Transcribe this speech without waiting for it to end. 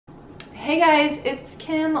Hey guys, it's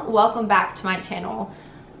Kim. Welcome back to my channel.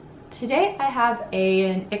 Today I have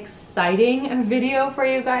an exciting video for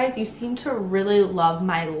you guys. You seem to really love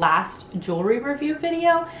my last jewelry review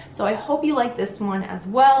video, so I hope you like this one as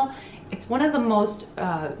well. It's one of the most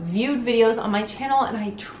viewed videos on my channel, and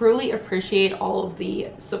I truly appreciate all of the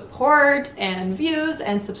support and views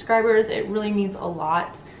and subscribers. It really means a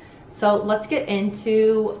lot. So let's get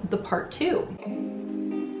into the part 2.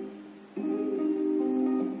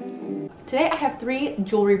 Today I have 3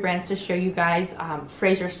 jewelry brands to show you guys,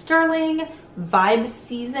 Frasier Sterling,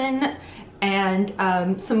 VibeSzn,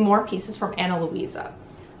 and some more pieces from Luisa.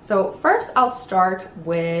 So first I'll start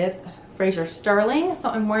with Frasier Sterling. So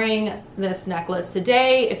I'm wearing this necklace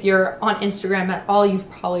today. If you're on Instagram at all, you've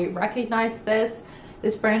probably recognized this.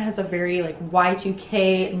 This brand has a very like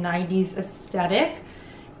Y2K 90s aesthetic.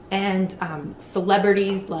 And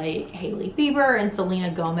celebrities like Hailey Bieber and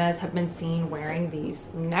Selena Gomez have been seen wearing these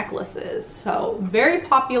necklaces. So very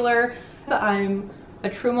popular. I'm a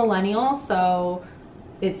true millennial, so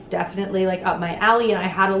it's definitely like up my alley. And I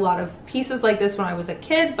had a lot of pieces like this when I was a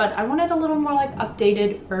kid, but I wanted a little more like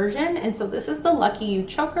updated version. And so this is the Lucky You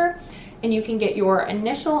choker, and you can get your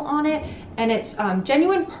initial on it. And it's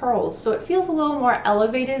genuine pearls, so it feels a little more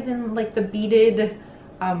elevated than like the beaded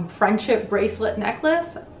friendship bracelet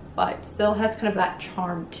necklace, but still has kind of that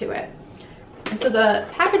charm to it. And so the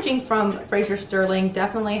packaging from Frasier Sterling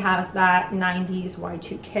definitely has that 90s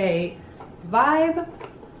Y2K vibe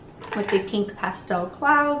with the pink pastel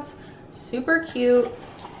clouds. Super cute.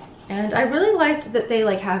 And I really liked that they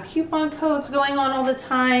like have coupon codes going on all the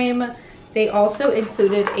time. They also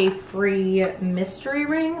included a free mystery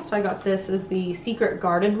ring. So I got this as the Secret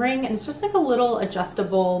Garden ring, and it's just like a little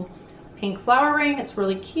adjustable pink flower ring. It's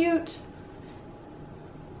really cute.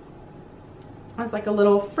 As like a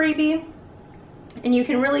little freebie, and you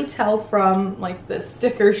can really tell from like the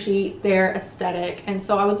sticker sheet their aesthetic. And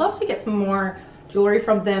so I would love to get some more jewelry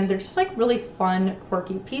from them. They're just like really fun,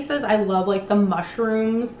 quirky pieces. I love like the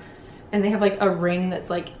mushrooms, and they have like a ring that's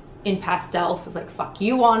like in pastel, so it's like fuck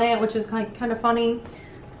you on it, which is kind of funny.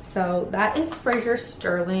 So that is Frasier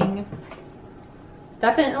Sterling.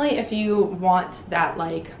 Definitely if you want that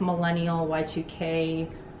like millennial Y2K,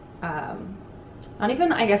 not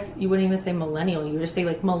even, I guess you wouldn't even say millennial, you would just say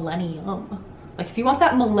like millennium. Like if you want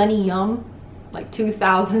that millennium, like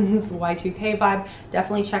 2000s Y2K vibe,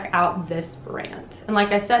 definitely check out this brand. And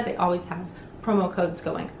like I said, they always have promo codes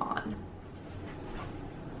going on.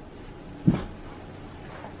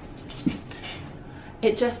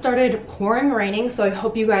 It just started pouring raining, so I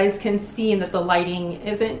hope you guys can see and that the lighting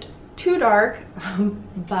isn't too dark.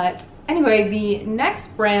 But anyway, the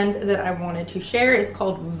next brand that I wanted to share is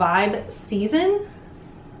called VibeSzn,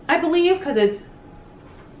 I believe, because it's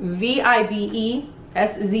VibeSzn.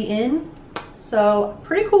 So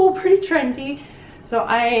pretty cool, pretty trendy. So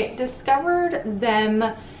I discovered them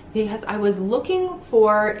because I was looking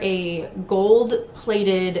for a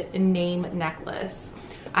gold-plated name necklace.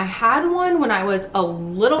 I had one when I was a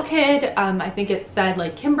little kid. I think it said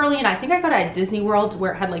like Kimberly, and I think I got it at Disney World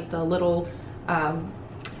where it had like the little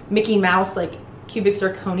Mickey Mouse like cubic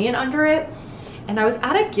zirconian under it. And I was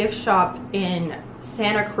at a gift shop in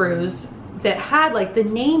Santa Cruz that had like the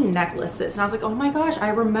name necklaces, and I was like, oh my gosh, I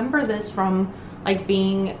remember this from like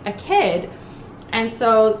being a kid. And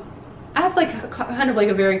so as like kind of like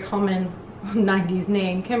a very common 90s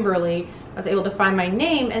name, Kimberly, I was able to find my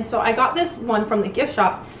name. And so I got this one from the gift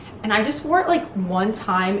shop, and I just wore it like one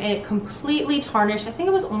time and it completely tarnished. I think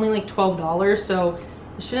it was only like $12, so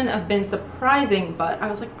it shouldn't have been surprising, but I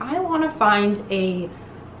was like, I want to find a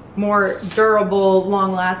more durable,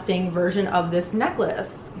 long-lasting version of this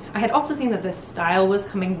necklace. I had also seen that this style was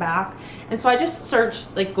coming back, and so I just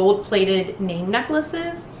searched like gold-plated name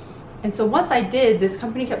necklaces. And so once I did, this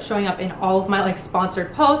company kept showing up in all of my like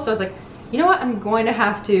sponsored posts. So I was like, you know what, I'm going to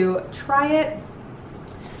have to try it.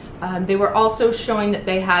 They were also showing that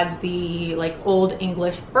they had the like old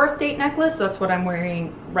English birth date necklace, so that's what I'm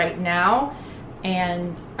wearing right now.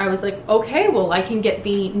 And I was like, okay, well, I can get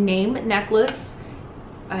the name necklace,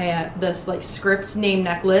 this like script name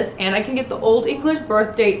necklace, and I can get the old English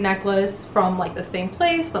birth date necklace from like the same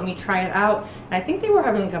place. Let me try it out. And I think they were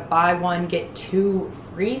having like a buy one get 2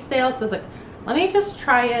 free sale, so I was like, let me just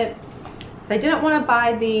try it. So I didn't want to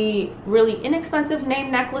buy the really inexpensive name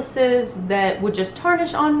necklaces that would just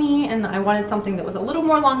tarnish on me, and I wanted something that was a little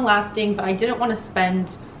more long lasting, but I didn't want to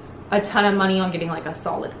spend a ton of money on getting like a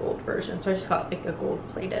solid gold version. So I just got like a gold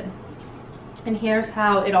plated. And here's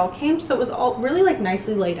how it all came. So it was all really like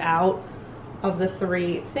nicely laid out of the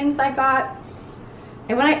 3 things I got.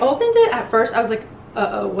 And when I opened it at first, I was like,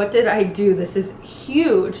 uh-oh, what did I do? This is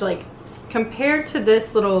huge. Like compared to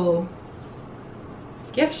this little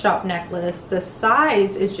gift shop necklace, the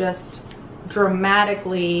size is just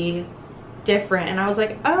dramatically different. And I was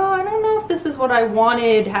like, oh, I don't know if this is what I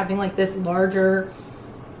wanted, having like this larger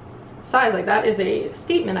size. Like, that is a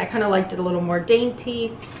statement. I kind of liked it a little more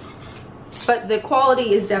dainty, but the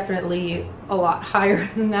quality is definitely a lot higher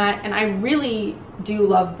than that. And I really do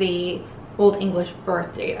love the Old English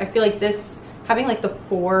birth date. I feel like this, having like the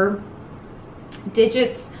 4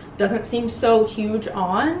 digits, doesn't seem so huge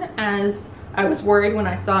on as I was worried when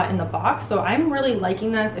I saw it in the box. So I'm really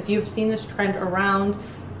liking this. If you've seen this trend around,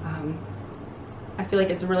 I feel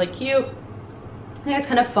like it's really cute. I think it's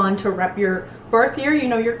kind of fun to rep your birth year, you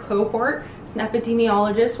know, your cohort. As an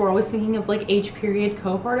epidemiologist, we're always thinking of like age period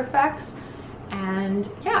cohort effects. And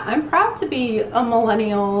yeah, I'm proud to be a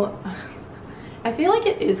millennial. I feel like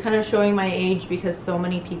it is kind of showing my age because so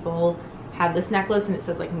many people have this necklace and it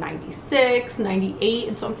says like 96, 98.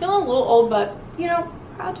 And so I'm feeling a little old, but you know,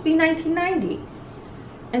 proud to be 1990.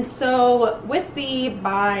 And so with the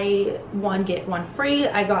buy one get one free,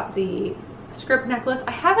 I got the script necklace.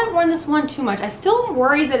 I haven't worn this one too much. I still am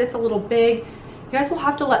worried that it's a little big. You guys will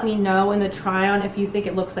have to let me know in the try on if you think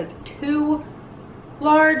it looks like too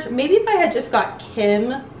large. Maybe if I had just got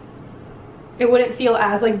Kim, it wouldn't feel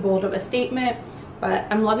as like bold of a statement. But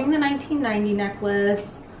I'm loving the 1990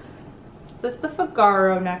 necklace. This is the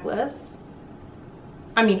Figaro necklace.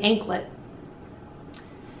 I mean anklet.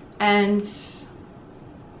 And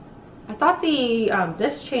I thought the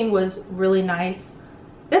this chain was really nice.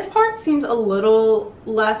 This part seems a little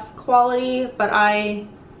less quality, but I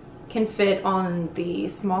can fit on the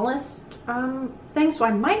smallest thing, so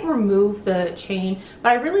I might remove the chain.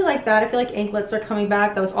 But I really like that. I feel like anklets are coming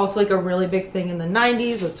back. That was also like a really big thing in the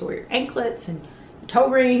 90s, was to wear your anklets and toe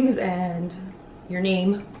rings and your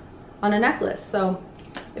name on a necklace. So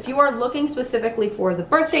if you are looking specifically for the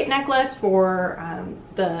birth date necklace, for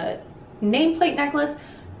the nameplate necklace,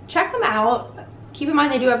 check them out. Keep in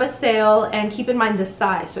mind they do have a sale, and keep in mind the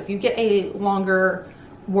size. So if you get a longer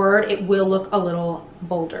word, it will look a little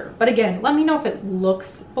bolder. But again, let me know if it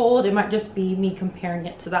looks bold. It might just be me comparing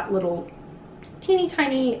it to that little teeny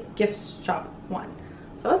tiny gift shop one.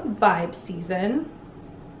 So that's VibeSzn.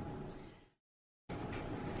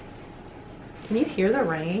 Can you hear the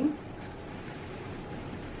rain?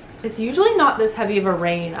 It's usually not this heavy of a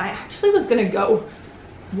rain. I actually was gonna go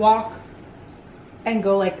walk and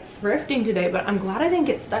go like thrifting today, but I'm glad I didn't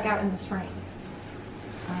get stuck out in this rain.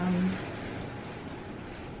 I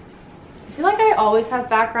feel like I always have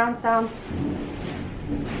background sounds.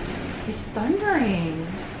 It's thundering.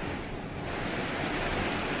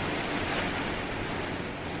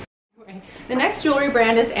 Okay. The next jewelry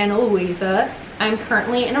brand is Ana Luisa. I'm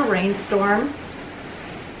currently in a rainstorm,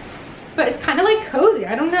 but it's kind of like cozy.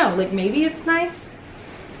 I don't know, like maybe it's nice.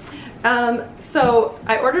 So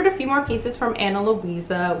I ordered a few more pieces from Ana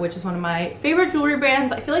Luisa, which is one of my favorite jewelry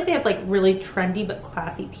brands. I feel like they have like really trendy but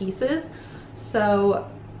classy pieces. So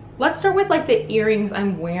let's start with like the earrings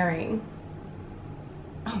I'm wearing.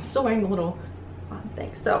 Oh, I'm still wearing the little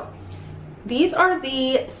thing. So these are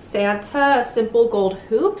the Santa simple gold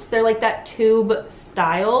hoops. They're like that tube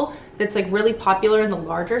style that's like really popular in the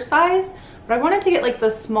larger size, but I wanted to get like the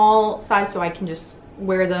small size so I can just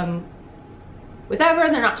wear them whatever.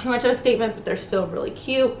 They're not too much of a statement, but they're still really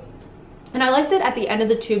cute. And I like that at the end of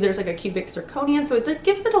the tube there's like a cubic zirconian, so it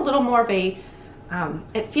gives it a little more of a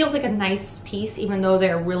it feels like a nice piece, even though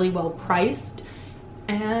they're really well priced.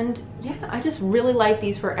 And yeah, I just really like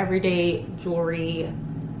these for everyday jewelry.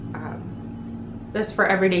 Just for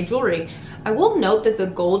everyday jewelry. I will note that the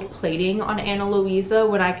gold plating on Ana Luisa,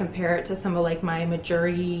 when I compare it to some of like my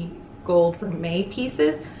Majuri gold for May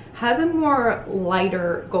pieces, has a more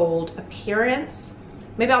lighter gold appearance.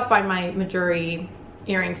 Maybe I'll find my Majuri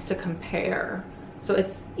earrings to compare. So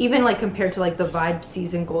it's even like compared to like the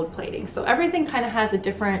VibeSzn gold plating. So everything kind of has a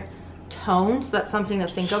different tone. So that's something to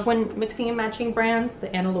think of when mixing and matching brands.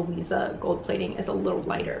 The Ana Luisa gold plating is a little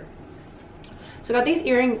lighter. So I got these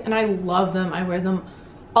earrings and I love them. I wear them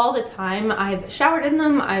all the time. I've showered in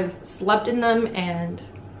them, I've slept in them, and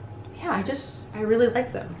yeah, I really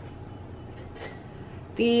like them.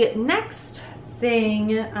 The next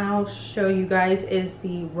thing I'll show you guys is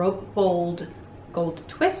the rope bold gold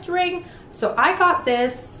twist ring. So I got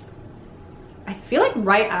this, I feel like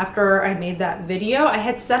right after I made that video. I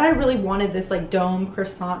had said I really wanted this like dome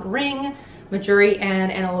croissant ring. Majuri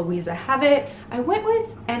and Ana Luisa have it. I went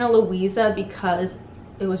with Ana Luisa because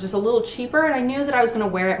it was just a little cheaper, and I knew that I was gonna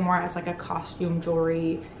wear it more as like a costume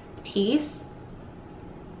jewelry piece.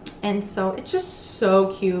 And so it's just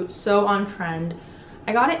so cute, so on trend.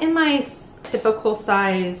 I got it in my typical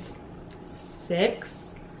size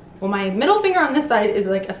 6. Well, my middle finger on this side is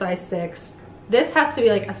like a size 6. This has to be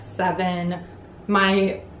like a 7.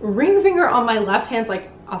 My ring finger on my left hand's like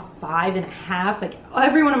a 5.5. Like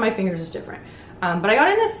every one of my fingers is different. But I got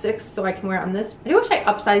it in a 6 so I can wear it on this. I do wish I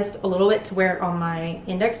upsized a little bit to wear it on my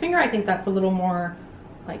index finger. I think that's a little more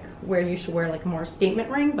like where you should wear like a more statement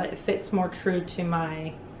ring, but it fits more true to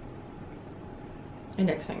my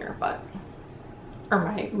index finger, or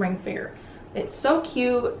my ring finger. It's so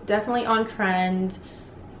cute, definitely on trend.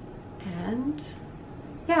 And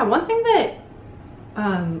yeah, one thing that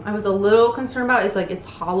I was a little concerned about is like it's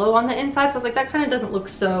hollow on the inside, so I was like, that kind of doesn't look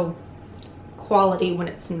so quality when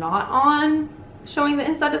it's not on showing the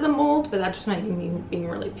inside of the mold, but that just might be me being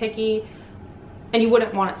really picky. And you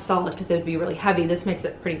wouldn't want it solid because it would be really heavy. This makes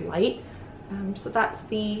it pretty light. So that's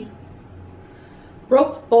the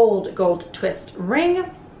Rope Bold Gold Twist ring.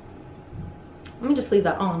 Let me just leave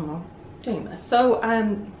that on while doing this. So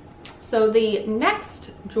the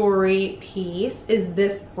next jewelry piece is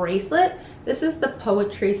this bracelet. This is the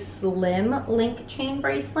Poetry Slim link chain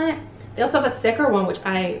bracelet. They also have a thicker one, which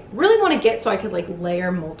I really want to get so I could like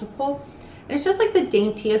layer multiple. And it's just like the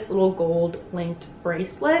daintiest little gold linked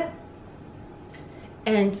bracelet.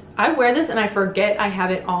 And I wear this and I forget I have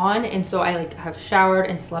it on, and so I like have showered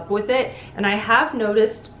and slept with it. And I have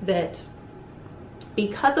noticed that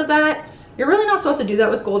because of that, you're really not supposed to do that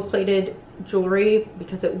with gold plated jewelry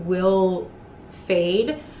because it will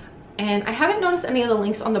fade. And I haven't noticed any of the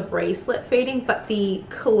links on the bracelet fading, but the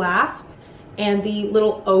clasp and the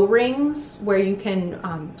little O-rings where you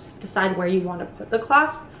can decide where you want to put the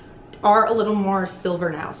clasp are a little more silver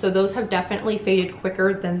now. So those have definitely faded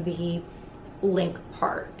quicker than the link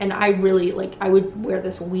part. And I really like, I would wear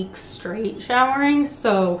this weeks straight showering,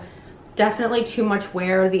 so definitely too much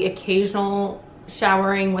wear. The occasional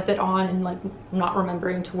showering with it on and like not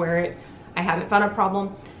remembering to wear it, I haven't found a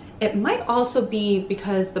problem. It might also be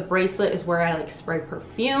because the bracelet is where I like spray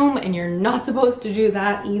perfume, and you're not supposed to do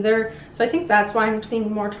that either. So I think that's why I'm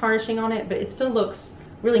seeing more tarnishing on it, but it still looks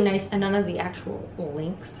really nice, and none of the actual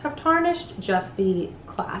links have tarnished, just the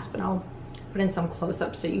clasp. And I'll put in some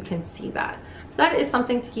close-ups so you can see that. So that is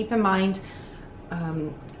something to keep in mind.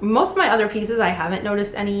 Most of my other pieces I haven't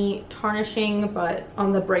noticed any tarnishing, but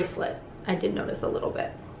on the bracelet I did notice a little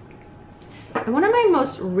bit. And one of my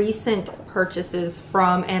most recent purchases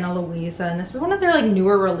from Ana Luisa, and this is one of their like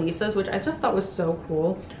newer releases, which I just thought was so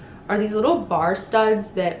cool, are these little bar studs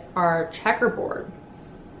that are checkerboard.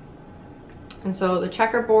 And so the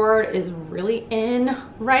checkerboard is really in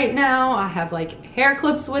right now. I have like hair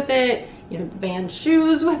clips with it, you know, Van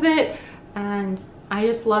shoes with it, and I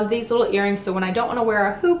just love these little earrings. So when I don't want to wear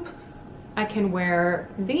a hoop, I can wear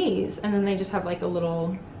these, and then they just have like a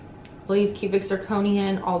little, I believe, cubic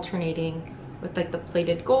zirconian alternating with like the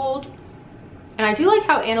plated gold. And I do like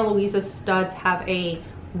how Ana Luisa studs have a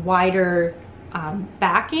wider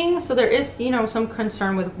backing, so there is, you know, some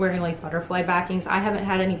concern with wearing like butterfly backings. I haven't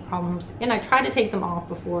had any problems, and I try to take them off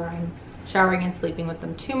before I'm showering and sleeping with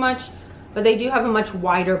them too much, but they do have a much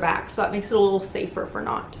wider back, so that makes it a little safer for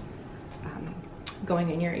not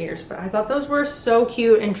going in your ears. But I thought those were so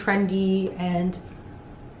cute and trendy, and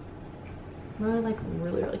really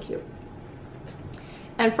really cute.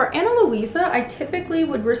 And for Ana Luisa, I typically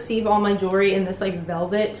would receive all my jewelry in this like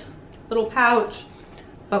velvet little pouch.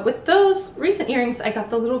 But with those recent earrings, I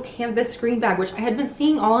got the little canvas green bag, which I had been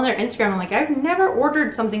seeing all on their Instagram. I'm like, I've never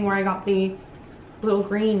ordered something where I got the little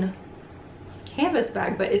green canvas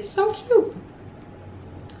bag, but it's so cute.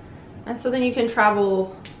 And so then you can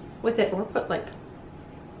travel with it or put like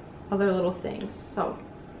other little things. So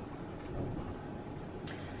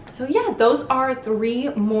yeah, those are 3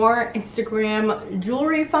 more Instagram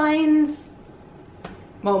jewelry finds.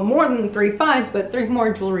 Well, more than 3 finds, but 3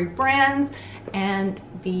 more jewelry brands and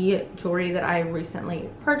the jewelry that I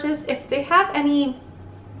recently purchased. If they have any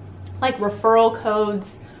like referral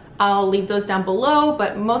codes, I'll leave those down below,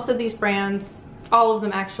 but most of these brands, all of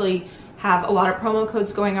them actually have a lot of promo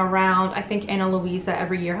codes going around. I think Ana Luisa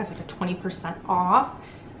every year has like a 20% off,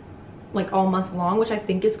 like all month long, which I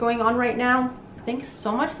think is going on right now. Thanks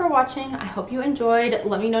so much for watching. I hope you enjoyed.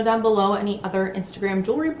 Let me know down below any other Instagram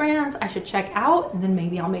jewelry brands I should check out, and then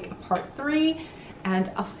maybe I'll make a part 3,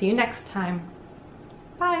 and I'll see you next time.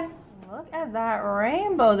 Bye. Look at that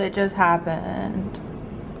rainbow that just happened.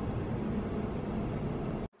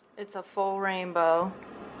 It's a full rainbow.